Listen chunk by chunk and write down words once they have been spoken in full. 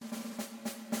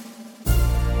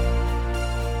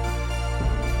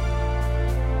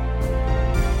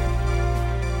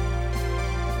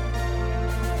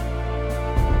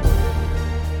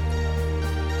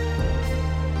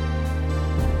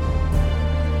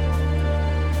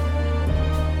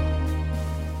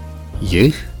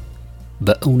ይህ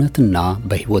በእውነትና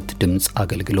በሕይወት ድምጽ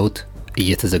አገልግሎት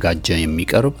እየተዘጋጀ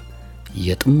የሚቀርብ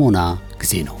የጥሞና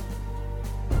ጊዜ ነው።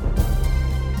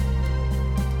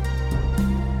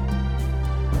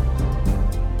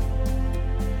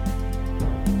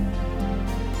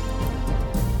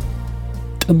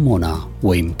 ጥሞና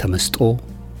ወይም ተመስጦ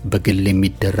በግል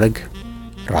የሚደረግ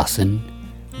ራስን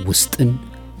ውስጥን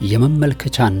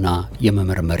የመመልከቻና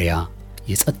የመመርመሪያ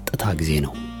የጸጥታ ጊዜ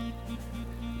ነው።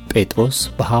 ጴጥሮስ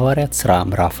በሐዋርያት ሥራ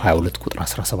ምዕራፍ 22 ቁጥር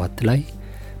 17 ላይ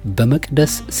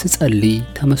በመቅደስ ስጸልይ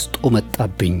ተመስጦ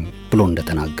መጣብኝ ብሎ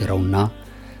እንደተናገረውና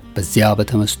በዚያ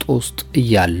በተመስጦ ውስጥ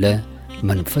እያለ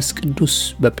መንፈስ ቅዱስ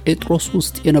በጴጥሮስ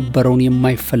ውስጥ የነበረውን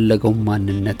የማይፈለገው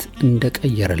ማንነት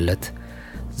እንደቀየረለት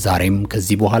ዛሬም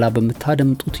ከዚህ በኋላ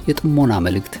በመታደምጡት የጥሞና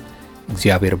መልእክት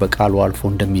እግዚአብሔር በቃሉ አልፎ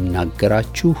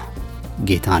እንደሚናገራችሁ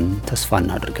ጌታን ተስፋ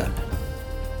እናደርጋለን።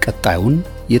 ቀጣዩን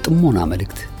የጥሞና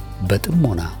መልእክት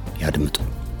በጥሞና ያድምጡ።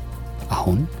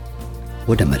 አሁን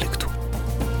ወደ መልእክቱ።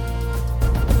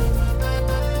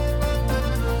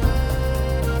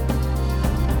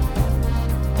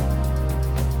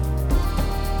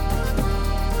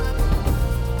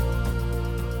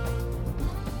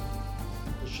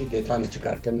 ጌታን እጅግ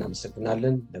አድርገን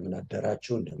እናመሰግናለን። እንደምን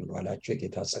አደራችሁ፣ እንደምን ዋላችሁ።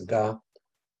 የጌታ ጸጋ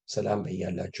ሰላም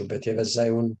በያላችሁበት የበዛ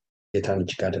ይሁን። ጌታን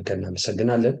እጅግ አድርገን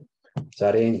እናመሰግናለን።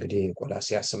 ዛሬ እንግዲህ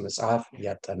ቆላስይስ መጽሐፍ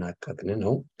እያጠናቀቅን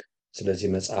ነው። ስለዚህ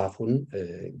መጽሐፉን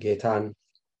ጌታን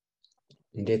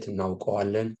እንዴት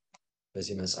እናውቀዋለን?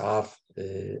 በዚህ መጽሐፍ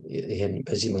ይሄን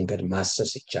በዚህ መንገድ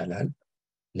ማሰስ ይቻላል።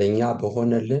 ለኛ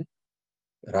በሆነልን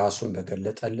ራሱን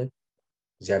በገለጠልን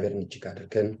እግዚአብሔርን እጅግ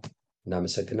አድርገን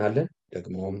እናመሰግናለን።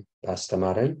 ደግሞም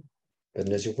ባስተማረን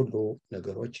በእነዚህ ሁሉ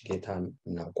ነገሮች ጌታን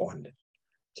እናውቀዋለን።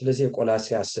 ስለዚህ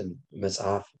የቆላስይስን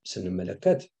መጽሐፍ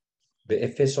ስንመለከት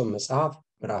በኤፌሶን መጽሐፍ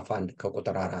ምዕራፍ 1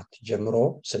 ከቁጥር 4 ጀምሮ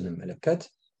ስንመለከት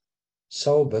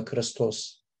ሰው በክርስቶስ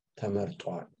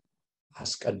ተመርጧል።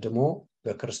 አስቀድሞ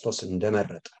በክርስቶስ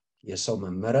እንደመረጠ የሰው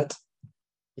መመረጥ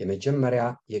የመጀመሪያ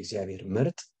የእግዚአብሔር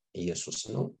ምርጥ ኢየሱስ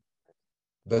ነው።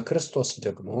 በክርስቶስ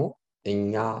ደግሞ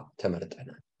እኛ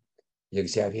ተመርጠናል።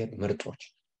 የእግዚአብሔር ምርጦች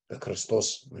በክርስቶስ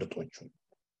ምርጦቹ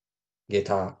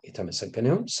ጌታ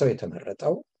የተመሰገነው ሰው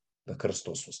የተመረጠው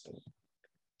በክርስቶስ ውስጥ ነው።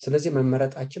 ስለዚህ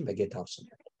መመረጣችን በጌታ ውስጥ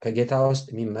ነው። ከጌታ ውስጥ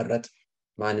የሚመረጥ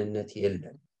ማንነት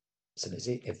የለም።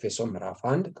 ስለዚህ ኤፌሶን ምዕራፍ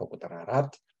 1 ከቁጥር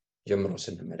 4 ጀምሮ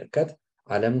ስንመለከት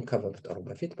ዓለም ከመፍጠሩ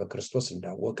በፊት በክርስቶስ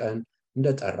እንዳወቀን፣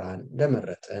 እንደጠራን፣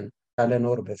 እንደመረጠን ያለ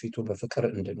ኖር በፊቱ በፍቅር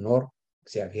እንድንኖር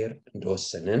እግዚአብሔር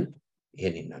እንደወሰነን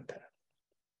ይሄን ይናገራል።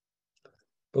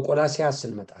 በቆላስይስ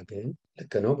ስንመጣ ግን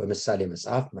ልክ ነው። በምሳሌ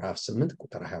መጽሐፍ ምዕራፍ 8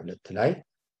 ቁጥር 22 ላይ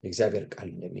የእግዚአብሔር ቃል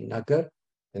እንደሚናገር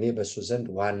እኔ በሱ ዘንድ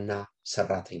ዋና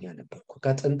ሰራተኛ ነበርኩ፣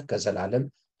 ከጥንት ከዘላለም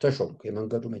ተሾምኩ፣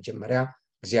 የመንገዱ መጀመሪያ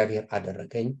እግዚአብሔር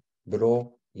አደረገኝ ብሎ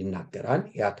ይናገራል።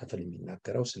 ያ ክፍል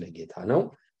የሚናገረው ስለ ጌታ ነው።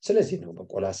 ስለዚህ ነው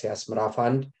በቆላስይስ ምዕራፍ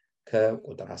 1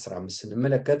 ከቁጥር 15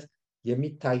 ስንመለከት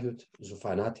የሚታዩት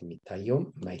ዙፋናት የሚታየውም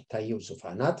የማይታየው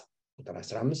ዙፋናት ቁጥር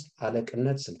 15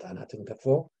 አለቅነት ስልጣናትን ገፎ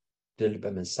ድል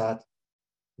በመንሳት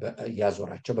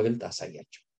ያዞራቸው በግልጥ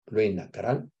አሳያቸው ብሎ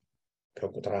ይናገራል።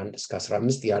 ከቁጥር 1 እስከ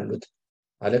 15 ያሉት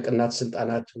አለቅነት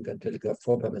ስልጣናትን ድል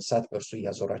ገፎ በመንሳት በእርሱ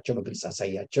ያዞራቸው በግልጽ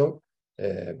አሳያቸው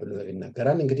ብሎ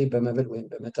ይናገራል። እንግዲህ በመብል ወይም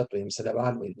በመጠጥ ወይም ስለ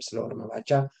በዓል ወይም ስለ ወር መባቻ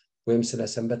ወይም ስለ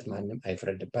ሰንበት ማንም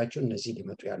አይፍረድባቸው። እነዚህ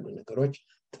ሊመጡ ያሉ ነገሮች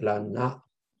ጥላና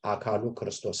አካሉ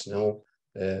ክርስቶስ ነው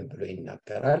ብሎ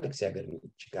ይናገራል። እግዚአብሔርን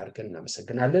እጅግ አድርገን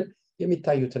እናመሰግናለን።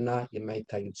 የሚታዩትና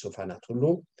የማይታዩት ዙፋናት ሁሉ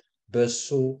በሱ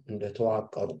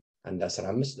እንደተዋቀሩ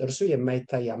 1:15 እርሱ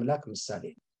የማይታይ አምላክ ምሳሌ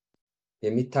ነው።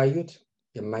 የሚታዩት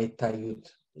የማይታዩት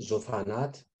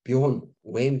ዙፋናት ቢሆኑ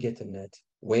ወይም ጌትነት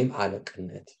ወይም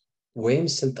አለቅነት ወይም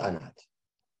ስልጣናት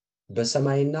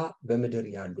በሰማይና በምድር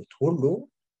ያሉት ሁሉ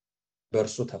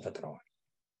በእርሱ ተፈጥረዋል።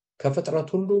 ከፍጥረት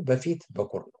ሁሉ በፊት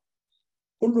በኩር ነው።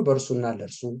 ሁሉ በእርሱና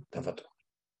ለእርሱ ተፈጥሯል።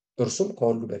 እርሱም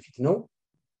ከሁሉ በፊት ነው፣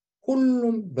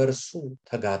 ሁሉም በእርሱ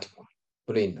ተጋጥሟል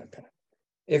ብሎ ይናገራል።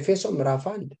 ኤፌሶን ምዕራፍ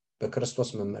 1 በክርስቶስ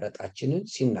መመረጣችንን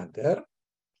ሲናገር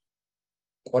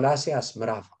ቆላስይስ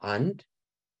ምዕራፍ 1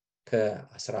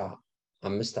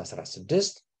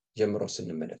 ከ15-16 ጀምሮ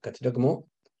ስንመለከት ደግሞ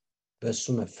በሱ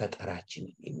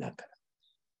መፈጠራችንን ይናገራል።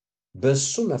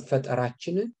 በሱ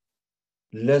መፈጠራችንን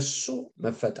ለሱ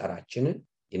መፈጠራችንን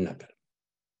ይናገራል።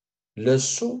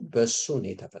 ለሱ በሱ ነው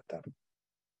የተፈጠርነው።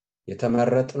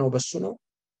 የተመረጥነው በሱ ነው።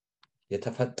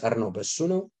 የተፈጠርነው በሱ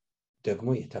ነው። ደግሞ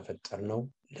የተፈጠርነው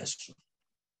ለሱ።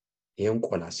 ይሄን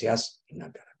ቆላስይስ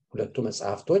ይናገራል። ሁለቱ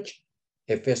መጽሐፍቶች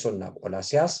ኤፌሶንና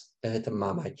ቆላስይስ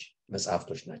እህትማማች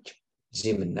መጽሐፍቶች ናቸው። እዚህ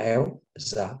የምናየው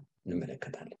እዛ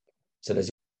እንመለከታለን።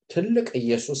 ስለዚህ ትልቅ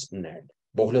ኢየሱስ እናያለን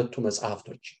በሁለቱ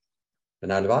መጽሐፍቶች።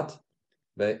 ምናልባት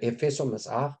በኤፌሶን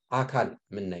መጽሐፍ አካል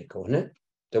የምናይ ከሆነ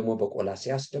ደግሞ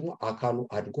በቆላሲያስ ደግሞ አካሉ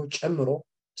አድጎ ጨምሮ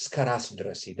እስከ ራስ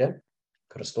ድረስ ሄደን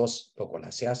ክርስቶስ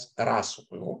በቆላሲያስ ራስ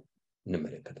ሆኖ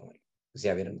እንመለከተዋለን።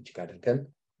 እግዚአብሔርን እጅግ አድርገን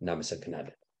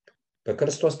እናመሰግናለን።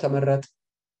 በክርስቶስ ተመረጥ፣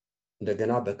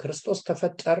 እንደገና በክርስቶስ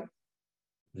ተፈጠር፣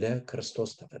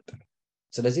 ለክርስቶስ ተፈጠር።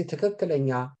 ስለዚህ ትክክለኛ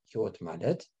ህይወት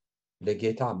ማለት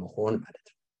ለጌታ መሆን ማለት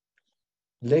ነው።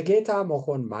 ለጌታ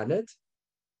መሆን ማለት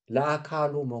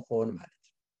ለአካሉ መሆን ማለት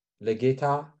ነው። ለጌታ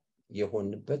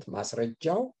የሆንበት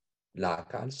ማስረጃው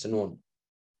ለአካል ስንሆን፣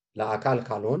 ለአካል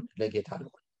ካልሆን ለጌታ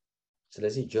ነው።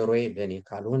 ስለዚህ ጆሮዬ ለኔ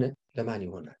ካልሆነ ለማን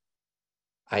ይሆናል?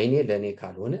 አይኔ ለኔ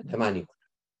ካልሆነ ለማን ይሆናል?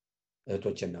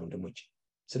 እህቶችና ወንድሞች፣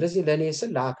 ስለዚህ ለኔ ስል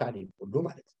ለአካል ሁሉ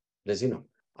ማለት ነው። ለዚህ ነው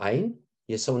አይን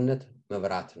የሰውነት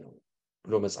መብራት ነው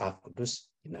ብሎ መጽሐፍ ቅዱስ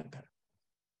ይናገራል።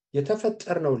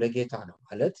 የተፈጠርነው ለጌታ ነው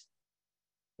ማለት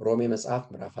ሮሜ መጽሐፍ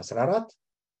ምዕራፍ 14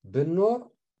 ብንኖር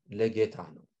ለጌታ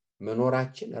ነው፣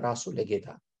 መኖራችን ራሱ ለጌታ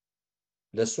ነው።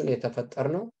 ለሱን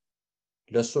የተፈጠርነው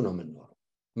ለሱ ነው የምንኖረው።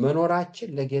 መኖራችን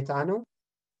ለጌታ ነው፣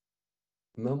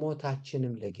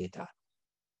 መሞታችንም ለጌታ ነው።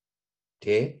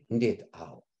 እንዴት?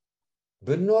 አዎ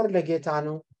ብንኖር ለጌታ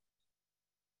ነው፣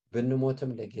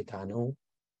 ብንሞትም ለጌታ ነው።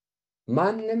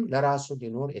 ማንም ለራሱ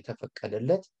ሊኖር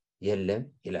የተፈቀደለት የለም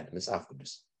ይላል መጽሐፍ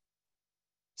ቅዱስ።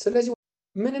 ስለዚህ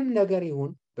ምንም ነገር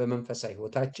ይሁን በመንፈሳዊ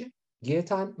ህይወታችን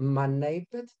ጌታን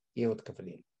የማናይበት የህይወት ክፍል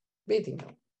የለም።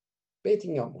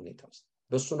 በየትኛውም ሁኔታ ውስጥ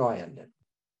በሱ ነው ያለን።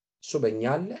 እሱ በእኛ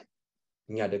አለ፣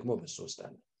 እኛ ደግሞ በሱ ውስጥ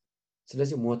አለ።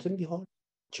 ስለዚህ ሞትም ቢሆን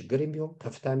ችግርም ቢሆን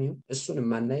ከፍታም ቢሆን እሱን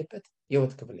የማናይበት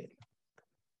የህይወት ክፍል የለም።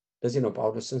 ለዚህ ነው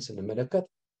ጳውሎስን ስንመለከት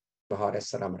በሐዋርያት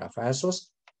ሥራ ምዕራፍ 23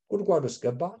 ጉድጓድ ውስጥ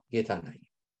ገባ፣ ጌታን አየ።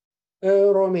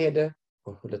 ሮም ሄደ፣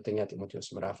 ሁለተኛ ጢሞቴዎስ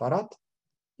ምዕራፍ 4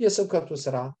 የስብከቱ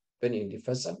ስራ በእኔ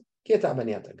እንዲፈጸም ጌታ በእኔ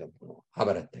አጠገብ ሆኖ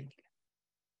አበረታኝ።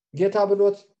 ጌታ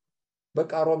ብሎት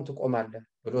በቃ ሮም ትቆማለህ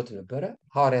ብሎት ነበረ።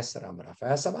 ሐዋርያት ሥራ ምዕራፍ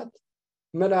 27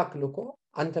 መልአክ ልኮ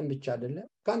አንተም ብቻ አይደለም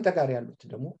ከአንተ ጋር ያሉት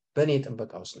ደግሞ በእኔ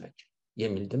ጥበቃ ውስጥ ናቸው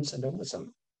የሚል ድምፅ ደግሞ ሰማ።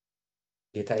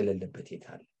 ጌታ የሌለበት የት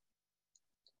አለ?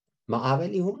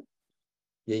 ማዕበል ይሁን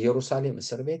የኢየሩሳሌም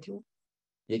እስር ቤት ይሁን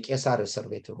የቄሳር እስር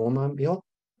ቤት ሮማም ቢሆን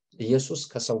ኢየሱስ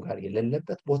ከሰው ጋር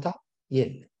የሌለበት ቦታ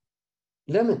የለም።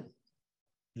 ለምን?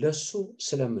 ለሱ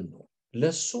ስለምንኖር፣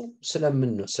 ለሱ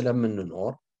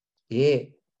ስለምንኖር ይሄ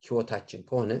ህይወታችን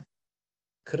ከሆነ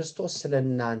ክርስቶስ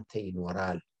ስለናንተ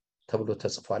ይኖራል ተብሎ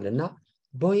ተጽፏልና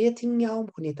በየትኛውም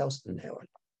ሁኔታ ውስጥ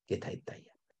እናየዋለን። ጌታ ይታያል።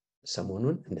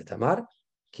 ሰሞኑን እንደተማር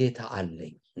ጌታ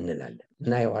አለኝ እንላለን፣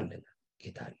 እናየዋለን።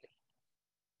 ጌታ አለኝ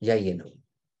ያየነው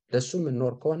ለሱ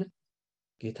የምንኖር ከሆነ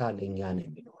ጌታ ለኛ ነው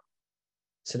የሚኖር።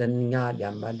 ስለኛ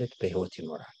ሊያማልድ በህይወት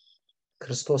ይኖራል።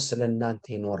 ክርስቶስ ስለናንተ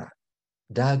ይኖራል፣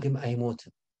 ዳግም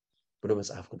አይሞትም ብሎ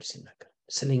መጽሐፍ ቅዱስ ይናገራል።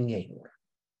 ስለኛ ይኖራል፣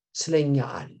 ስለኛ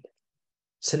አለ፣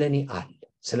 ስለኔ አለ፣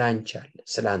 ስላንቺ አለ፣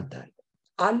 ስላንተ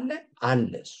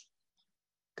አለ። እሱ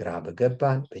ግራ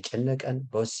በገባን በጨነቀን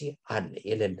በወሲ አለ።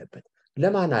 የሌለበት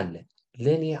ለማን አለ?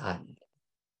 ለኔ አለ፣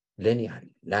 ለኔ አለ፣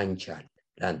 ላንቺ አለ፣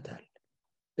 ላንተ አለ።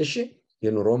 እሺ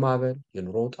የኑሮ ማዕበል፣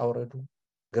 የኑሮ ውጣ ውረዱ፣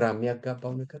 ግራ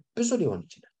የሚያጋባው ነገር ብዙ ሊሆን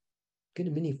ይችላል። ግን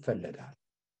ምን ይፈለጋል?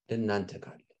 ለእናንተ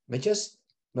ካለ መቼስ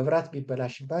መብራት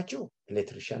ቢበላሽባቸው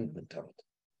ኤሌክትሪሻን ነው የምትጠሩት።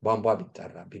 ቧንቧ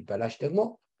ቢጠራ ቢበላሽ ደግሞ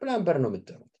ፕላምበር ነው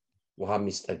የምትጠሩት። ውሃ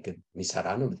የሚስጠግን የሚሰራ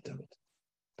ነው የምትጠሩት።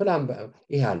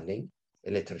 ይህ አለኝ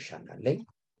ኤሌክትሪሻን አለኝ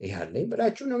ይህ አለኝ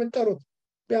ብላችሁ ነው የምትጠሩት።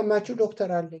 ቢያማችሁ ዶክተር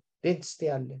አለኝ ዴንቲስት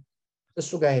አለ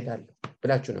እሱ ጋር ሄዳለሁ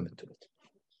ብላችሁ ነው የምትሉት።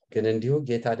 ግን እንዲሁ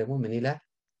ጌታ ደግሞ ምን ይላል?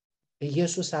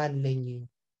 ኢየሱስ አለኝ።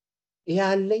 ይህ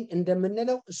አለኝ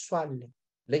እንደምንለው እሱ አለኝ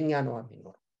ለኛ ነው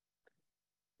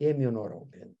የሚኖረው።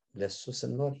 ግን ለሱ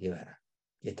ስንኖር ይበራል።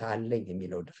 ጌታ አለኝ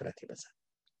የሚለው ድፍረት ይበዛል።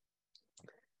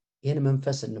 ይህን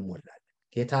መንፈስ እንሞላለን።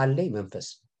 ጌታ አለኝ መንፈስ፣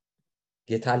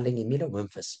 ጌታ አለኝ የሚለው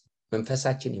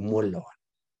መንፈሳችን ይሞላዋል።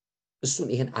 እሱን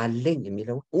ይህን አለኝ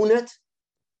የሚለው እውነት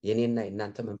የኔና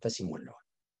የእናንተ መንፈስ ይሞላዋል።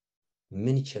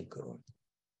 ምን ቸግሮን?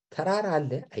 ተራራ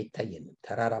አለ አይታየንም፣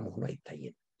 ተራራ መሆኑ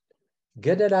አይታየንም።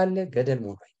 ገደል አለ ገደል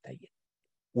መሆኑ አይታየንም።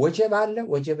 ወጀብ አለ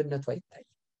ወጀብነቱ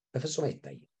አይታየንም፣ በፍጹም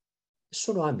አይታየንም። እሱ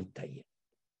ነው የሚታየን፣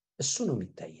 እሱ ነው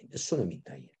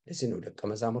የሚታየን። ለዚህ ነው ደቀ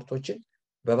መዛሙርቶችን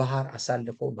በባህር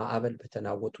አሳልፈው ማዕበል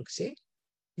በተናወጡ ጊዜ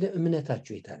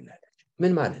ለእምነታችሁ የታላላችሁ።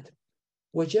 ምን ማለት ነው?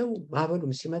 ወጀቡ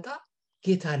ማዕበሉም ሲመጣ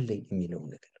ጌታ አለኝ የሚለው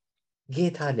ነገር፣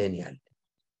 ጌታ ለኔ አለ።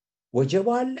 ወጀቡ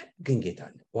አለ ግን ጌታ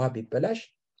አለ። ውሃ ቢበላሽ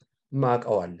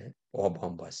ማቀው አለ፣ ውሃ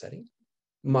ቧንቧ ሰሪ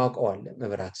ማቀው አለ፣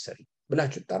 መብራት ሰሪ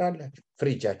ብላችሁ ትጠራላችሁ።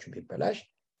 ፍሪጃችሁ ቢበላሽ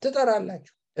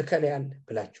ትጠራላችሁ፣ እከሌ አለ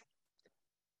ብላችሁ።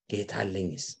 ጌታ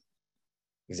አለኝስ?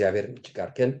 እግዚአብሔርን እጅግ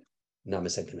አድርገን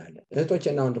እናመሰግናለን።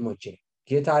 እህቶቼና ወንድሞቼ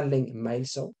ጌታ አለኝ የማይል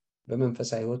ሰው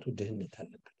በመንፈሳዊ ህይወቱ ድህነት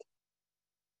አለበት።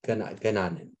 ገና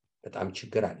ነን። በጣም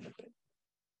ችግር አለብን።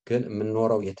 ግን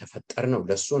የምንኖረው የተፈጠርነው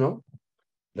ለሱ ነው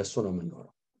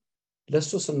የምንኖረው።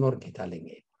 ለሱ ስንኖር ጌታ ለኛ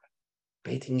ይኖራል።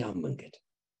 በየትኛውም መንገድ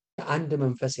አንድ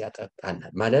መንፈስ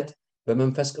ያጠጣናል ማለት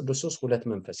በመንፈስ ቅዱስ ውስጥ ሁለት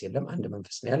መንፈስ የለም፣ አንድ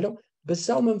መንፈስ ነው ያለው።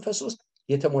 በዛው መንፈስ ውስጥ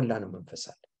የተሞላ ነው መንፈስ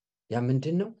አለ። ያ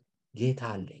ምንድነው? ጌታ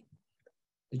አለኝ።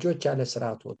 ልጆች ያለ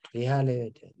ስርዓት ወጡ፣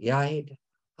 ያ ሄደ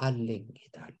አለኝ።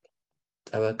 ጌታ አለ፣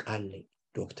 ጠበቃ አለኝ፣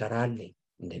 ዶክተር አለኝ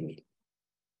እንደሚል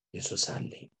ኢየሱስ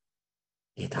አለኝ፣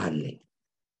 ጌታ አለኝ።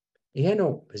 ይሄ ነው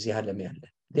በዚህ ዓለም ያለ።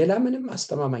 ሌላ ምንም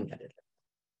አስተማማኝ አይደለም።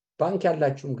 ባንክ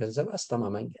ያላችሁም ገንዘብ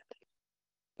አስተማማኝ አይደለም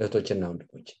እህቶችና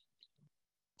ወንድሞች፣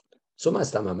 እሱም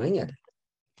አስተማማኝ አይደለም።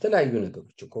 የተለያዩ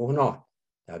ነገሮች እኮ ሆነዋል።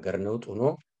 የሀገር ነውጥ ሆኖ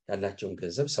ያላቸውን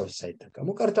ገንዘብ ሰዎች ሳይጠቀሙ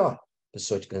ቀርተዋል። ብዙ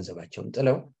ሰዎች ገንዘባቸውን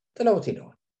ጥለውት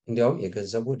ሄደዋል። እንዲያውም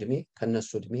የገንዘቡ ዕድሜ ከነሱ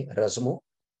ዕድሜ ረዝሞ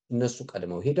እነሱ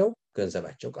ቀድመው ሄደው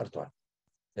ገንዘባቸው ቀርተዋል።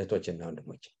 እህቶችና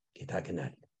ወንድሞች ጌታ ግን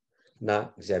አለ እና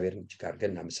እግዚአብሔርን እጅግ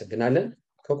አድርገን እናመሰግናለን።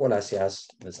 ከቆላስይስ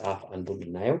መጽሐፍ አንዱ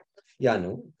ብናየው ያ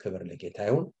ነው። ክብር ለጌታ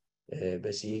ይሁን።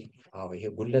 በዚህ ይሄ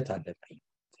ጉለት አለብኝ፣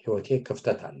 ህይወቴ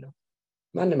ክፍተት አለው፣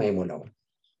 ማንም አይሞላውም።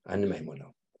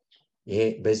 ይሄ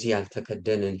በዚህ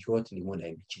ያልተከደንን ህይወት ሊሞላ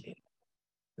የሚችል የለም።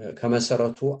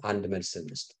 ከመሰረቱ አንድ መልስ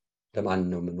እንስጥ። ለማን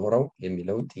ነው የምኖረው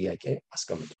የሚለውን ጥያቄ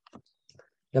አስቀምጡ።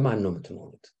 ለማን ነው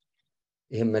የምትኖሩት?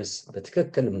 ይህን መልስ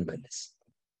በትክክል እንመልስ።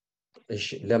 እሺ፣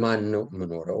 ለማን ነው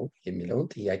የምኖረው የሚለውን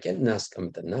ጥያቄ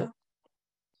እናስቀምጥና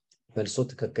መልሶ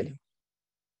ትክክል ይሁን።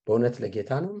 በእውነት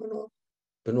ለጌታ ነው የምኖረው?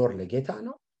 ብኖር ለጌታ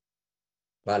ነው?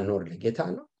 ባልኖር ለጌታ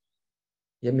ነው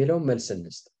የሚለውን መልስ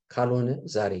እንስጥ። ካልሆነ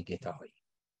ዛሬ ጌታ ሆይ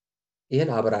ይህን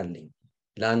አብራልኝ፣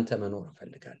 ለአንተ መኖር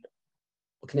እፈልጋለሁ።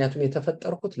 ምክንያቱም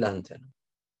የተፈጠርኩት ለአንተ ነው።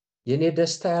 የኔ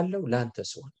ደስታ ያለው ለአንተ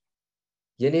ሲሆን፣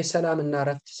 የኔ ሰላምና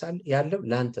ረፍት ያለው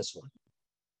ለአንተ ሲሆን፣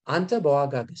 አንተ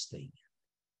በዋጋ ገዝተኸኛል።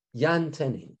 ያንተ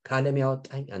ነኝ። ከዓለም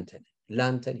ያወጣኝ አንተ ነህ።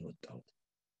 ለአንተ ነው የወጣሁት።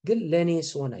 ግን ለእኔ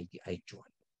ሲሆን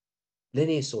አይቼዋለሁ።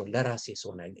 ለእኔ ሲሆን፣ ለራሴ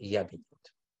ሲሆን እያገኘሁት።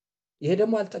 ይሄ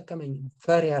ደግሞ አልጠቀመኝም።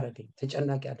 ፈሪ አደረገኝ፣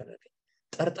 ተጨናቂ አደረገኝ፣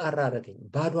 ጠርጣራ አደረገኝ፣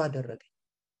 ባዶ አደረገኝ፣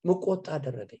 ምቆጣ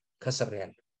አደረገኝ።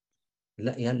 ከስሬያለሁ።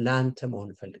 ለአንተ መሆን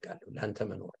እፈልጋለሁ፣ ለአንተ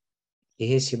መኖር።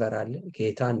 ይሄ ሲበራልን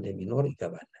ጌታ እንደሚኖር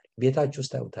ይገባናል። ቤታችሁ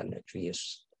ውስጥ ታዩታላችሁ።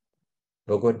 ኢየሱስ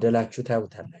በጎደላችሁ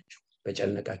ታዩታላችሁ፣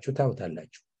 በጨነቃችሁ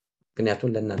ታዩታላችሁ።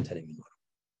 ምክንያቱም ለእናንተ ነው የሚኖረው።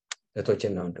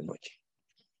 እህቶችና ወንድሞቼ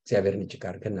እግዚአብሔርን እጅግ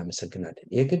አድርገን እናመሰግናለን።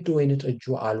 የግድ ወይን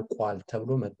ጠጁ አልቋል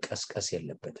ተብሎ መቀስቀስ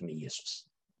የለበትም። ኢየሱስ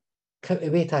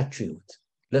ከቤታችሁ ይሁት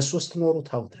ለሱ ስትኖሩ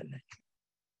ታዩታላችሁ።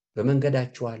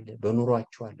 በመንገዳችሁ አለ፣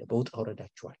 በኑሯችሁ አለ፣ በውጣ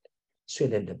ወረዳችሁ አለ። እሱ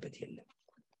የሌለበት የለም።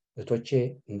 እህቶቼ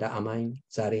እንደ አማኝ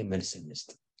ዛሬ መልስ እንስጥ።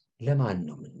 ለማን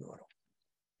ነው የምንኖረው?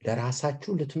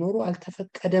 ለራሳችሁ ልትኖሩ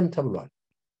አልተፈቀደም ተብሏል።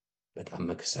 በጣም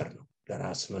መክሰር ነው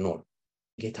ለራስ መኖር።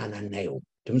 ጌታን አናየውም፣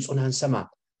 ድምፁን አንሰማም፣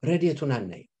 ረድኤቱን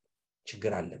አናየው።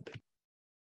 ችግር አለብን።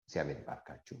 እግዚአብሔር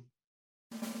ይባርካችሁ።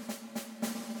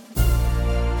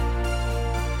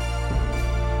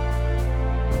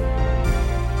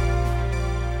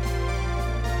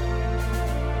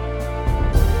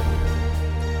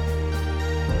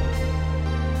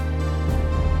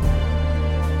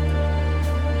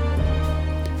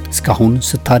 እስካሁን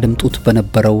ስታደምጡት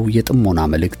በነበረው የጥሞና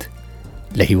መልእክት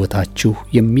ለሕይወታችሁ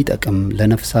የሚጠቅም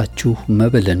ለነፍሳችሁ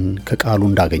መብልን ከቃሉ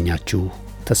እንዳገኛችሁ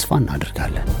ተስፋ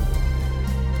እናደርጋለን።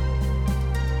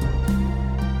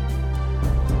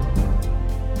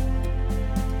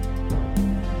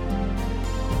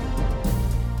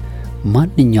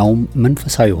 ማንኛውም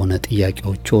መንፈሳዊ የሆነ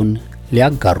ጥያቄዎችን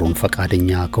ሊያጋሩን ፈቃደኛ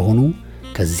ከሆኑ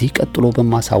ከዚህ ቀጥሎ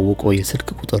በማሳወቀው የስልክ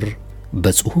ቁጥር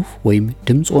በጽሁፍ ወይም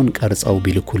ድምጾን ቀርጸው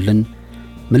ቢልኩልን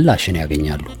ምላሽን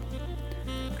ያገኛሉ።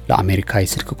 ለአሜሪካ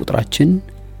የስልክ ቁጥራችን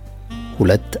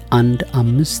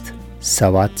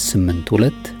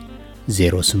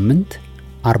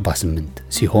 2157820848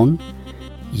 ሲሆን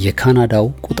የካናዳው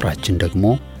ቁጥራችን ደግሞ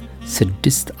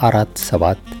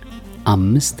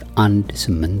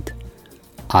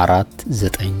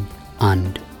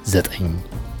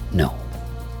 6475184919 ነው።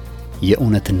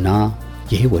 የእውነትና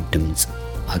የሕይወት ድምጽ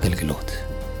አገልግሎት።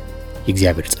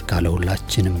 የእግዚአብሔር ጸጋ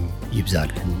ለሁላችንም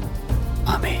ይብዛልን።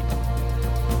 አሜን።